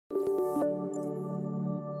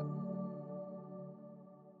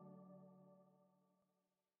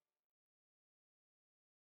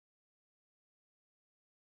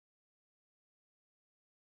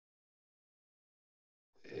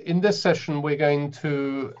in this session, we're going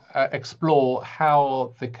to explore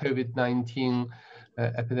how the COVID-19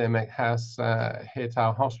 epidemic has hit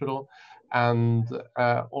our hospital, and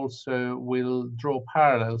also we'll draw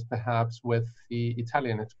parallels perhaps with the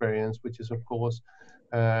Italian experience, which is of course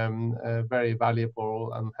very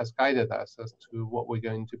valuable and has guided us as to what we're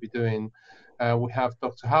going to be doing. We have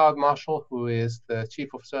Dr. Howard Marshall, who is the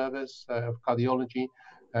Chief of Service of Cardiology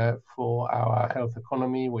for our health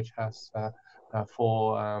economy, which has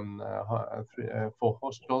four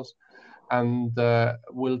hospitals. And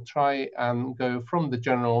we'll try and go from the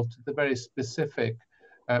general to the very specific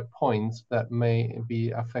points that may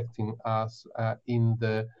be affecting us in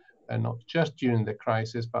the not just during the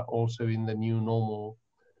crisis, but also in the new normal.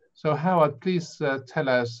 So Howard, please tell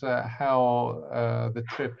us how the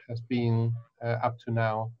trip has been up to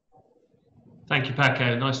now. Thank you,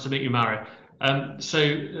 Paco. Nice to meet you, Mauro. So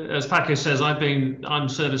as Paco says, I'm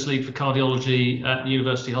service lead for cardiology at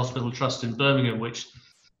University Hospital Trust in Birmingham, which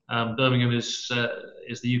Birmingham is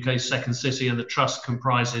the UK's second city, and the trust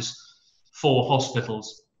comprises 4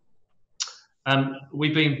 hospitals.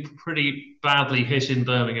 We've been pretty badly hit in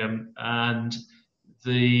Birmingham, and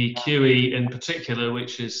the QE in particular,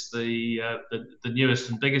 which is the newest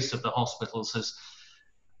and biggest of the hospitals,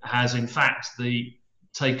 has in fact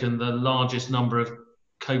taken the largest number of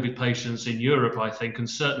COVID patients in Europe, I think, and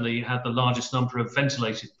certainly had the largest number of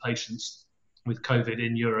ventilated patients with COVID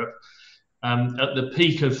in Europe. At the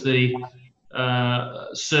peak of the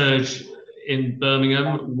surge in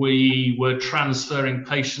Birmingham, we were transferring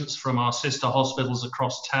patients from our sister hospitals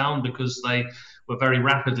across town because they were very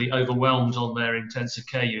rapidly overwhelmed on their intensive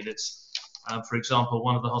care units. For example,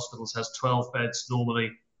 one of the hospitals has 12 beds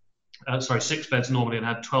normally, 6 beds normally, and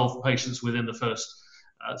had 12 patients within the first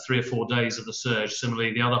 3 or 4 days of the surge.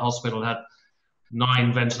 Similarly, the other hospital had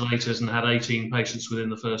 9 ventilators and had 18 patients within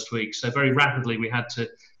the first week. So very rapidly we had to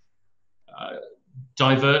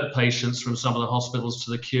divert patients from some of the hospitals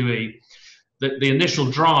to the QE. The initial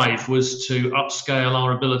drive was to upscale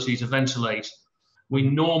our ability to ventilate. We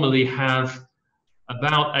normally have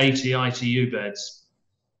about 80 ITU beds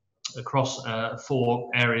across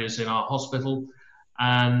 4 areas in our hospital,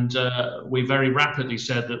 and we very rapidly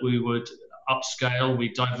said that we would upscale.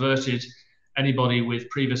 We diverted anybody with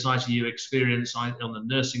previous ITU experience on the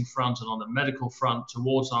nursing front and on the medical front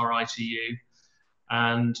towards our ITU,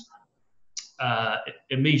 and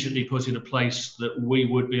immediately put in place that we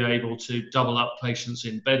would be able to double up patients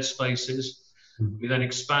in bed spaces. We then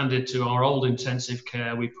expanded to our old intensive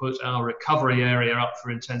care. We put our recovery area up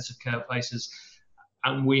for intensive care places,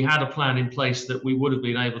 and we had a plan in place that we would have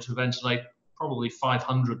been able to ventilate probably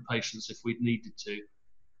 500 patients if we'd needed to.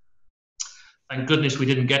 Thank goodness we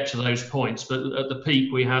didn't get to those points, but at the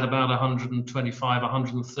peak we had about 125,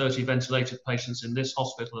 130 ventilated patients in this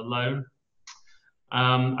hospital alone.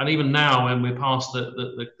 And even now, when we're past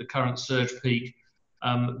the current surge peak,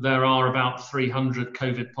 there are about 300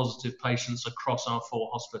 COVID positive patients across our 4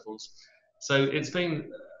 hospitals. So it's been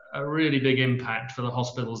a really big impact for the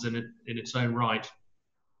hospitals in its own right.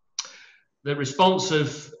 The response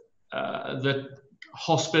of the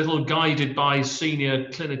hospital, guided by senior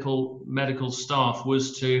clinical medical staff,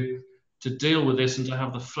 was to deal with this and to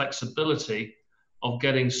have the flexibility of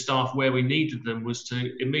getting staff where we needed them, was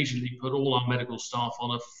to immediately put all our medical staff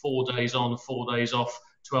on a 4 days on, 4 days off,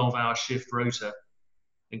 12-hour shift rota,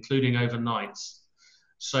 including overnights,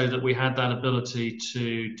 so that we had that ability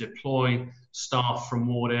to deploy staff from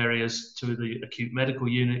ward areas to the acute medical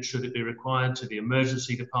unit should it be required, to the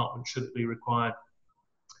emergency department should it be required,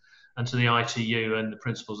 and to the ITU and the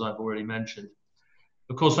principles I've already mentioned.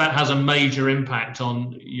 Of course, that has a major impact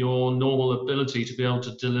on your normal ability to be able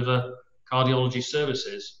to deliver cardiology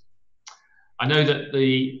services. I know that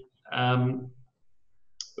we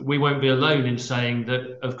won't be alone in saying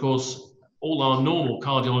that, of course, all our normal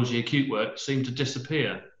cardiology acute work seemed to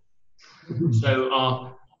disappear. So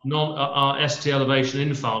our ST elevation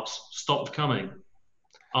infarcts stopped coming.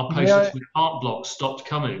 Our patients with heart blocks stopped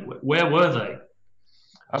coming. Where were they?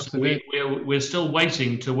 Absolutely. So we're still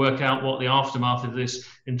waiting to work out what the aftermath of this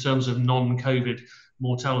in terms of non-COVID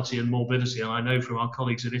mortality and morbidity. And I know from our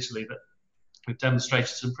colleagues in Italy that we've demonstrated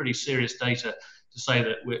some pretty serious data to say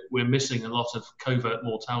that we're missing a lot of covert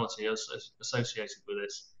mortality associated with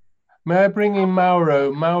this. May I bring in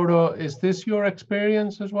Mauro? Mauro, is this your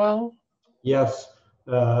experience as well? Yes,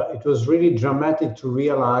 it was really dramatic to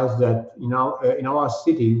realize that in our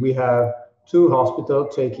city we have 2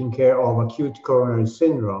 hospitals taking care of acute coronary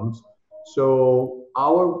syndromes. So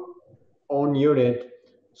our own unit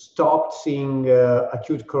stopped seeing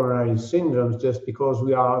acute coronary syndromes just because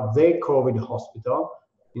we are the COVID hospital.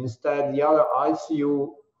 Instead, the other ICU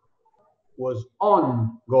was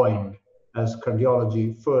ongoing as cardiology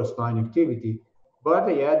first line activity, but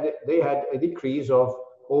they had a decrease of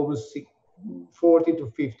almost 40 to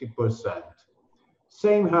 50%.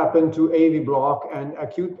 Same happened to AV block and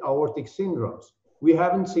acute aortic syndromes. We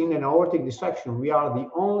haven't seen an aortic dissection. We are the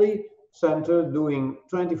only center doing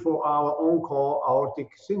 24-hour on-call aortic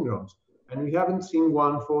syndromes, and we haven't seen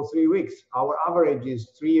one for 3 weeks. Our average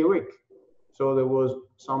is 3 a week. So there was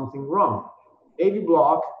something wrong. AV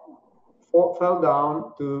block fell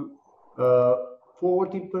down to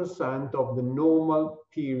 40% of the normal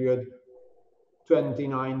period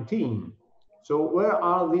 2019. So where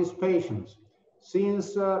are these patients?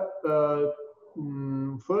 Since 1st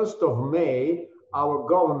of May, our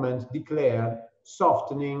government declared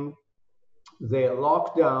softening the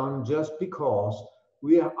lockdown just because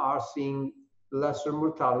we are seeing lesser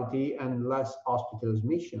mortality and less hospital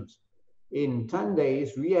admissions. In 10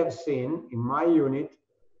 days, we have seen in my unit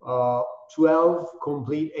 12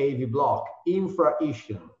 complete AV block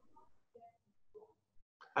infra-ischemic.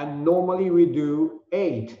 And normally we do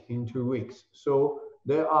 8 in 2 weeks. So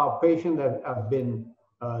there are patients that have been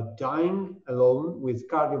dying alone with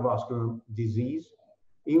cardiovascular disease,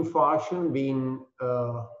 infarction being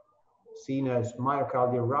seen as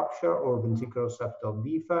myocardial rupture or ventricular septal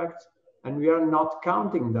defects, and we are not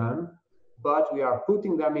counting them, but we are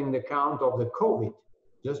putting them in the count of the COVID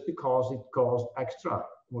just because it caused extra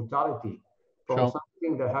mortality from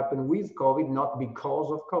something that happened with COVID, not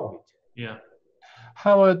because of COVID. Yeah.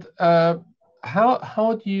 Howard,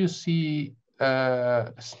 how do you see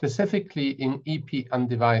specifically in EP and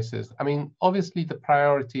devices? I mean, obviously the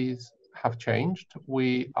priorities have changed.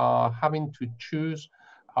 We are having to choose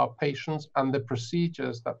our patients and the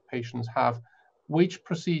procedures that patients have. Which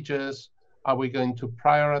procedures are we going to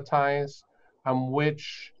prioritize, and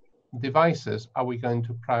which devices are we going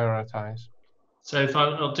to prioritize? So if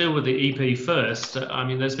I'll deal with the EP first, I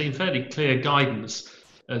mean, there's been fairly clear guidance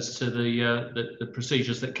as to the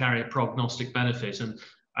procedures that carry a prognostic benefit. And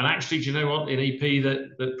actually, do you know what, in EP,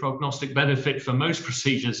 the prognostic benefit for most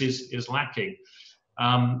procedures is lacking.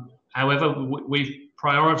 However, we've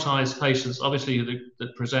prioritized patients, obviously,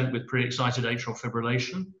 that present with pre-excited atrial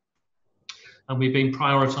fibrillation. And we've been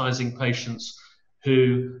prioritizing patients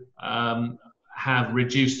who have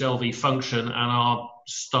reduced LV function and are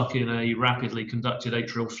stuck in a rapidly conducted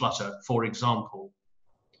atrial flutter, for example.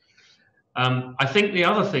 I think the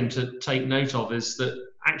other thing to take note of is that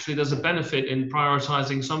actually there's a benefit in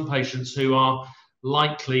prioritizing some patients who are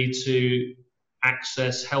likely to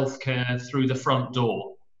access healthcare through the front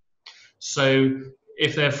door. So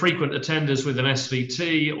if they're frequent attenders with an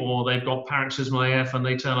SVT, or they've got paroxysmal AF and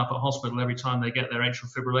they turn up at hospital every time they get their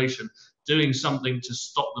atrial fibrillation, doing something to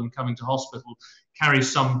stop them coming to hospital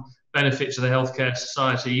carries some benefit to the healthcare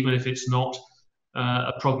society, even if it's not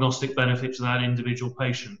a prognostic benefit to that individual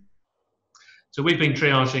patient. So we've been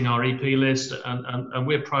triaging our EP list, and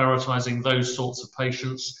we're prioritizing those sorts of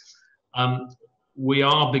patients. We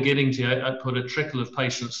are beginning to put a trickle of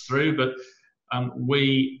patients through, but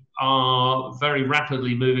we are very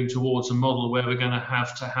rapidly moving towards a model where we're going to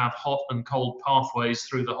have hot and cold pathways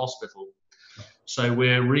through the hospital. So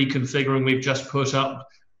we're reconfiguring. We've just put up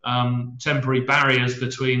temporary barriers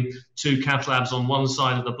between 2 cath labs on one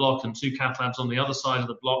side of the block and 2 cath labs on the other side of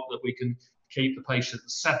the block, that we can keep the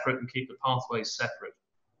patients separate and keep the pathways separate.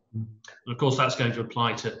 And of course, that's going to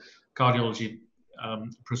apply to cardiology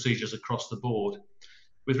procedures across the board.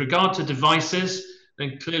 With regard to devices,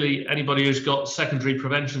 then clearly anybody who's got secondary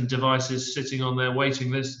prevention devices sitting on their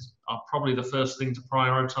waiting list are probably the first thing to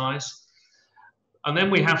prioritize. And then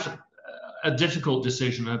we have a difficult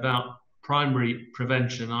decision about primary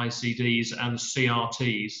prevention ICDs and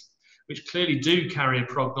CRTs, which clearly do carry a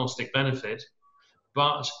prognostic benefit,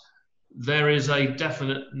 but there is a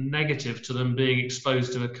definite negative to them being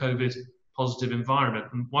exposed to a COVID positive environment.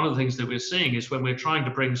 And one of the things that we're seeing is when we're trying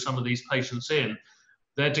to bring some of these patients in,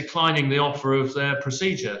 they're declining the offer of their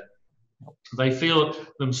procedure. They feel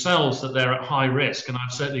themselves that they're at high risk. And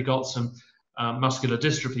I've certainly got some muscular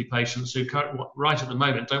dystrophy patients who right at the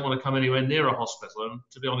moment don't want to come anywhere near a hospital. And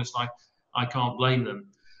to be honest, I can't blame them.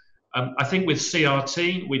 I think with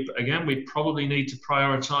CRT, we probably need to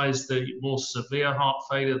prioritize the more severe heart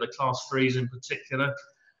failure, the class 3s in particular,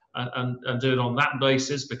 and do it on that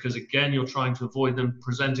basis, because again, you're trying to avoid them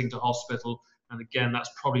presenting to hospital. And again, that's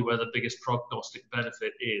probably where the biggest prognostic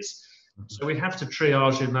benefit is. So we have to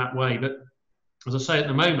triage in that way. But as I say, at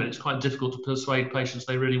the moment, it's quite difficult to persuade patients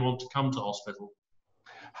they really want to come to hospital.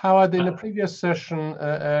 Howard, in a previous session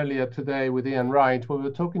earlier today with Ian Wright, we were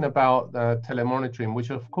talking about telemonitoring,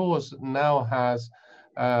 which of course now has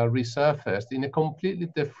resurfaced in a completely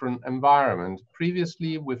different environment.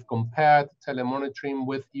 Previously, we've compared telemonitoring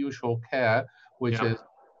with usual care, which is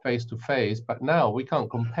face-to-face, but now we can't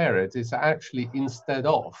compare it. It's actually instead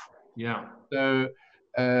of. Yeah. So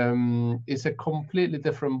it's a completely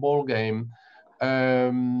different ballgame.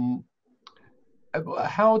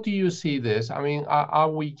 How do you see this? I mean, are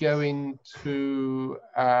we going to,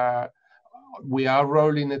 we are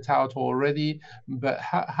rolling it out already, but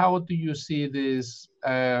how do you see this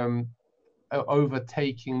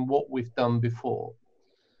overtaking what we've done before?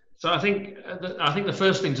 So I think the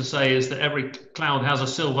first thing to say is that every cloud has a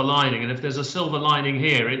silver lining, and if there's a silver lining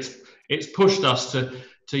here, it's pushed us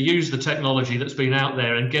to use the technology that's been out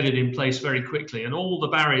there and get it in place very quickly. And all the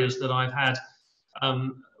barriers that I've had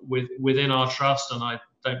within our trust, and I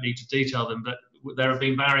don't need to detail them, but there have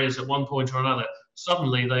been barriers at one point or another.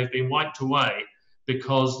 Suddenly they've been wiped away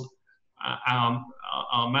because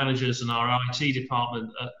our managers and our IT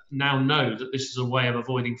department now know that this is a way of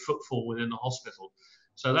avoiding footfall within the hospital.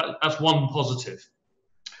 So that's one positive.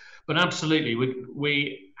 But absolutely,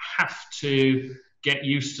 we have to get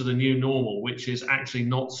used to the new normal, which is actually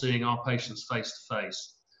not seeing our patients face to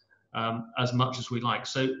face as much as we like.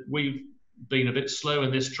 So we've been a bit slow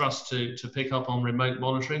in this trust to pick up on remote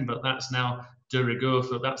monitoring, but that's now de rigueur,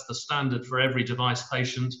 that's the standard for every device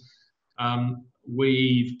patient.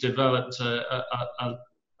 We've developed a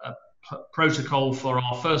protocol for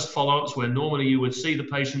our first follow-ups where normally you would see the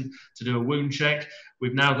patient to do a wound check.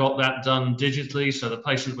 We've now got that done digitally, so the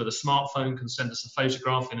patient with a smartphone can send us a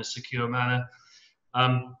photograph in a secure manner.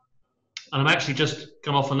 And I'm actually just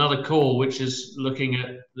come off another call, which is looking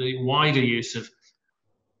at the wider use of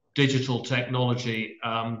digital technology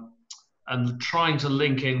and trying to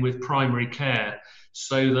link in with primary care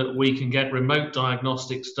so that we can get remote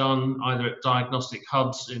diagnostics done either at diagnostic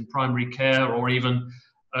hubs in primary care or even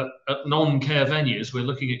at non-care venues. We're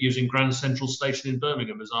looking at using Grand Central Station in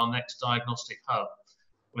Birmingham as our next diagnostic hub,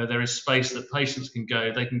 where there is space that patients can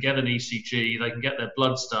go, they can get an ECG, they can get their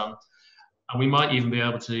bloods done, and we might even be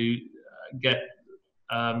able to get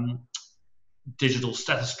digital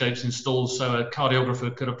stethoscopes installed so a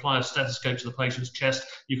cardiographer could apply a stethoscope to the patient's chest.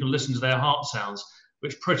 You can listen to their heart sounds,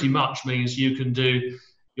 which pretty much means you can do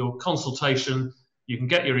your consultation, you can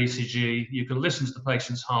get your ECG, you can listen to the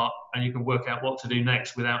patient's heart, and you can work out what to do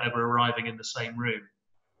next without ever arriving in the same room.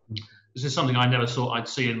 This is something I never thought I'd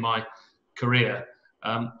see in my career.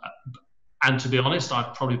 And to be honest,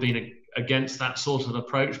 I've probably been against that sort of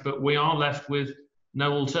approach, but we are left with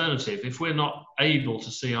no alternative. If we're not able to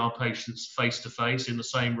see our patients face to face in the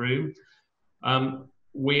same room,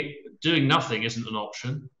 doing nothing isn't an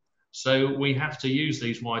option. So we have to use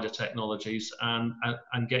these wider technologies and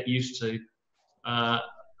get used to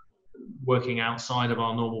working outside of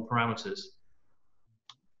our normal parameters.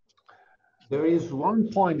 There is one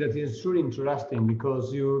point that is really interesting,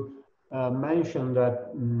 because you mentioned that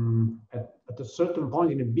at a certain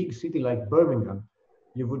point in a big city like Birmingham,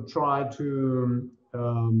 you would try to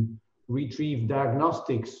retrieve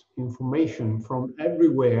diagnostics information from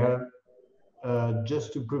everywhere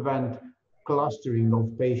just to prevent clustering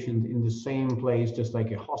of patients in the same place, just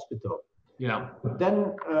like a hospital. Yeah. But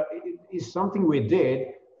then it is something we did,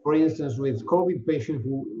 for instance, with COVID patients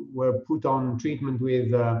who were put on treatment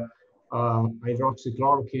with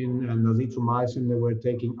hydroxychloroquine and azithromycin. They were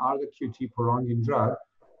taking other QT prolonging drug.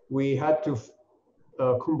 We had to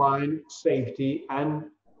combine safety and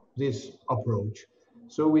this approach.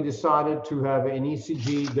 So we decided to have an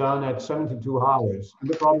ECG done at 72 hours. And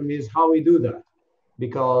the problem is how we do that,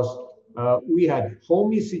 because we had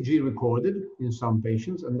home ECG recorded in some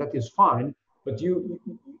patients, and that is fine, but you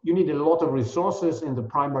need a lot of resources in the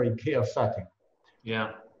primary care setting.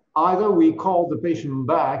 Yeah. Either we call the patient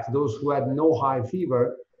back, those who had no high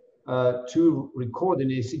fever, to record an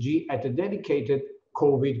ECG at a dedicated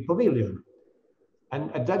COVID pavilion.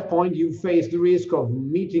 And at that point, you face the risk of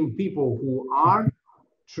meeting people who are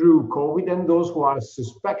true COVID and those who are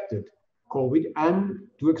suspected COVID, and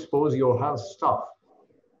to expose your health staff.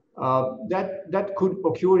 That could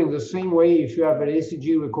occur in the same way if you have an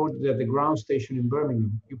ECG recorded at the ground station in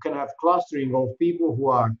Birmingham. You can have clustering of people who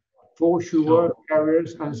are for sure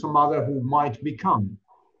carriers and some other who might become.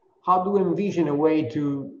 How do we envision a way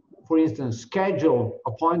to, for instance, schedule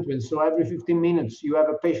appointments so every 15 minutes you have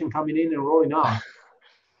a patient coming in and rolling out?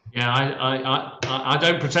 Yeah, I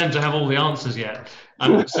don't pretend to have all the answers yet.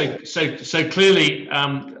 So clearly,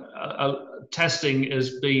 testing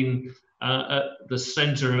has been at the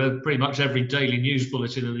centre of pretty much every daily news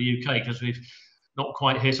bulletin in the UK, because we've not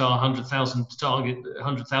quite hit our 100,000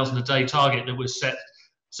 a day target that was set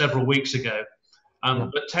several weeks ago.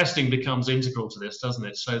 But testing becomes integral to this, doesn't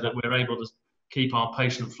it? So that we're able to keep our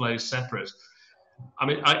patient flows separate. I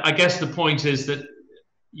mean, I guess the point is that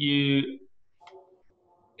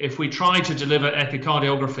if we try to deliver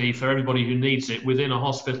echocardiography for everybody who needs it within a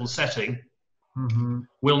hospital setting,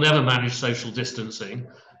 we'll never manage social distancing.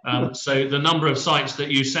 So the number of sites that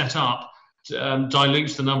you set up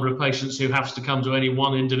dilutes the number of patients who have to come to any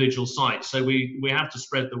one individual site. So we have to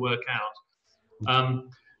spread the work out.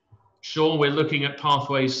 Sure, we're looking at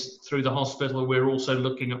pathways through the hospital. We're also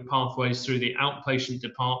looking at pathways through the outpatient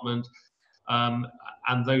department.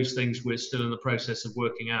 And those things we're still in the process of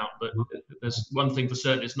working out. But there's one thing for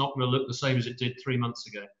certain, it's not going to look the same as it did 3 months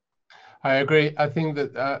ago. I agree. I think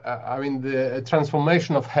that, I mean, the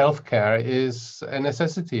transformation of healthcare is a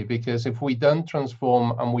necessity, because if we don't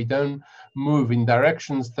transform and we don't move in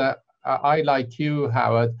directions that I, like you,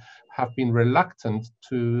 Howard, have been reluctant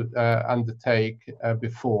to undertake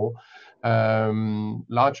before,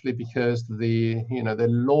 largely because the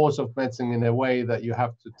laws of medicine, in a way that you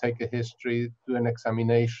have to take a history, do an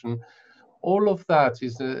examination, all of that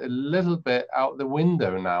is a little bit out the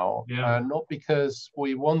window now. Not because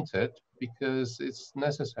we want it, because it's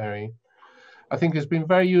necessary. I think it's been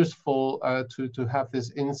very useful to have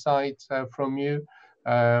this insight from you.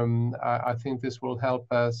 I think this will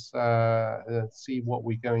help us see what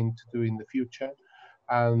we're going to do in the future.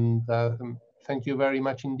 And thank you very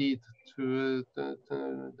much indeed for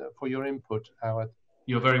your input, Howard.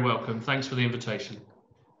 You're very welcome. Thanks for the invitation.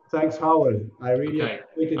 Thanks, Howard. I really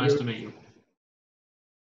appreciate it. Nice to meet you.